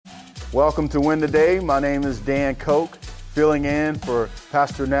Welcome to Win Today. My name is Dan Koch, filling in for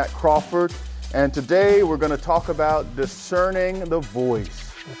Pastor Nat Crawford. And today we're going to talk about discerning the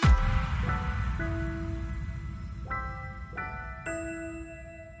voice.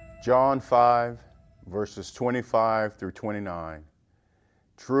 John 5, verses 25 through 29.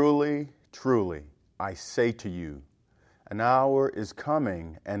 Truly, truly, I say to you, an hour is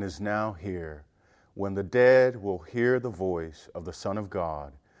coming and is now here, when the dead will hear the voice of the Son of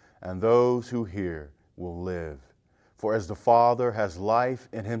God, and those who hear will live. For as the Father has life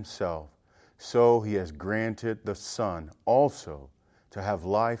in himself, so he has granted the Son also to have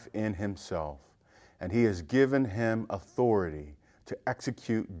life in himself, and he has given him authority to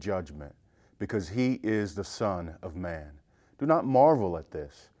execute judgment, because he is the Son of Man. Do not marvel at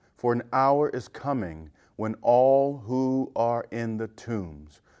this, for an hour is coming when all who are in the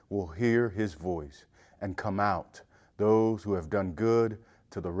tombs will hear his voice and come out, those who have done good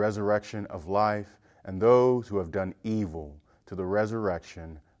to the resurrection of life, and those who have done evil to the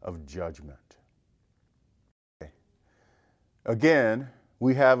resurrection of judgment. Again,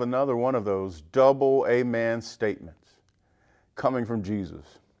 we have another one of those double amen statements coming from Jesus.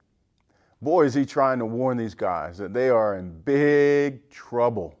 Boy, is he trying to warn these guys that they are in big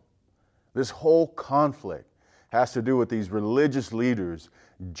trouble. This whole conflict has to do with these religious leaders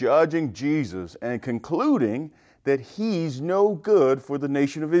judging Jesus and concluding that he's no good for the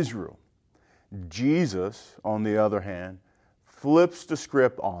nation of Israel. Jesus, on the other hand, flips the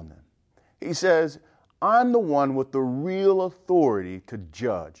script on them. He says, I'm the one with the real authority to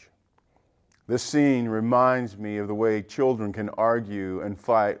judge. This scene reminds me of the way children can argue and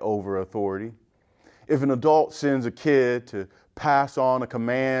fight over authority. If an adult sends a kid to pass on a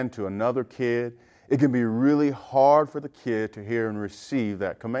command to another kid, it can be really hard for the kid to hear and receive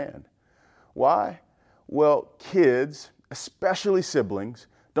that command. Why? Well, kids, especially siblings,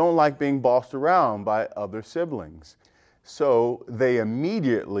 don't like being bossed around by other siblings. So they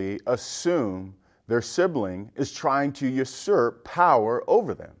immediately assume their sibling is trying to usurp power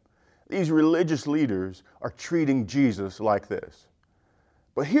over them. These religious leaders are treating Jesus like this.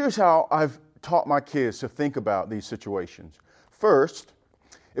 But here's how I've taught my kids to think about these situations. First,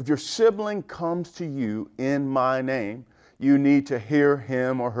 if your sibling comes to you in my name, you need to hear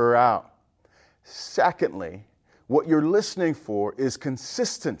him or her out. Secondly, what you're listening for is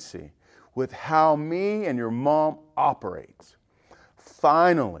consistency with how me and your mom operates.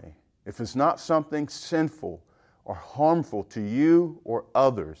 Finally, if it's not something sinful or harmful to you or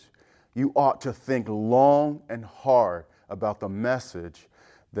others, you ought to think long and hard about the message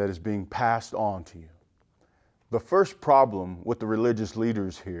that is being passed on to you. The first problem with the religious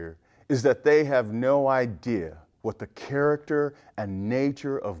leaders here is that they have no idea what the character and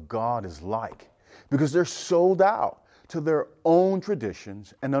nature of God is like, because they're sold out to their own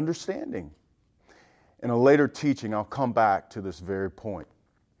traditions and understanding. In a later teaching, I'll come back to this very point.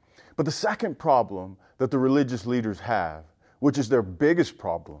 But the second problem that the religious leaders have, which is their biggest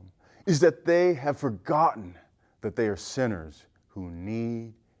problem, is that they have forgotten that they are sinners who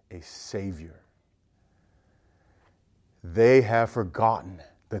need a Savior. They have forgotten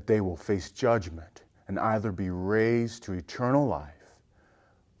that they will face judgment and either be raised to eternal life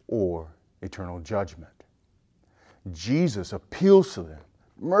or eternal judgment. Jesus appeals to them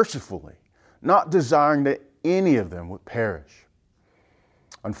mercifully, not desiring that any of them would perish.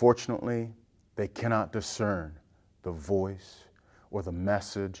 Unfortunately, they cannot discern the voice or the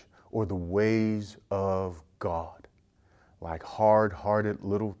message or the ways of God. Like hard-hearted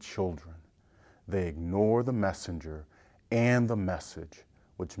little children, they ignore the messenger and the message,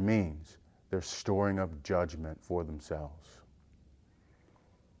 which means they're storing up judgment for themselves.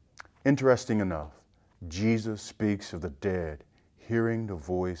 Interesting enough, Jesus speaks of the dead hearing the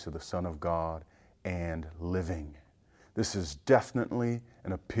voice of the Son of God and living. This is definitely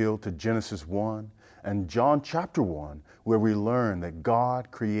an appeal to Genesis 1 and John chapter 1, where we learn that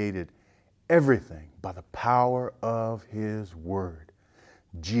God created everything by the power of his word.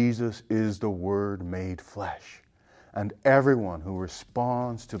 Jesus is the Word made flesh. And everyone who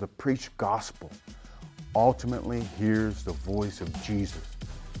responds to the preached gospel ultimately hears the voice of Jesus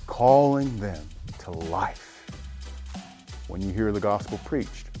calling them to life. When you hear the gospel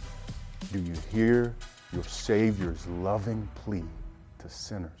preached, do you hear your Savior's loving plea to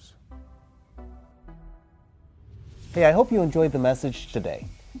sinners? Hey, I hope you enjoyed the message today.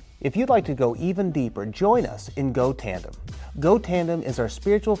 If you'd like to go even deeper, join us in Go Tandem. Go Tandem is our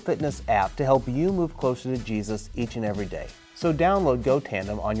spiritual fitness app to help you move closer to Jesus each and every day. So download Go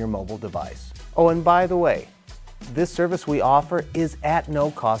Tandem on your mobile device. Oh, and by the way, this service we offer is at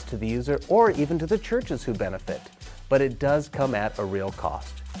no cost to the user or even to the churches who benefit, but it does come at a real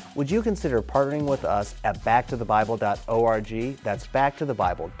cost. would you consider partnering with us at backtothebible.org? That's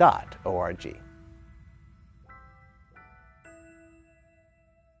backtothebible.org.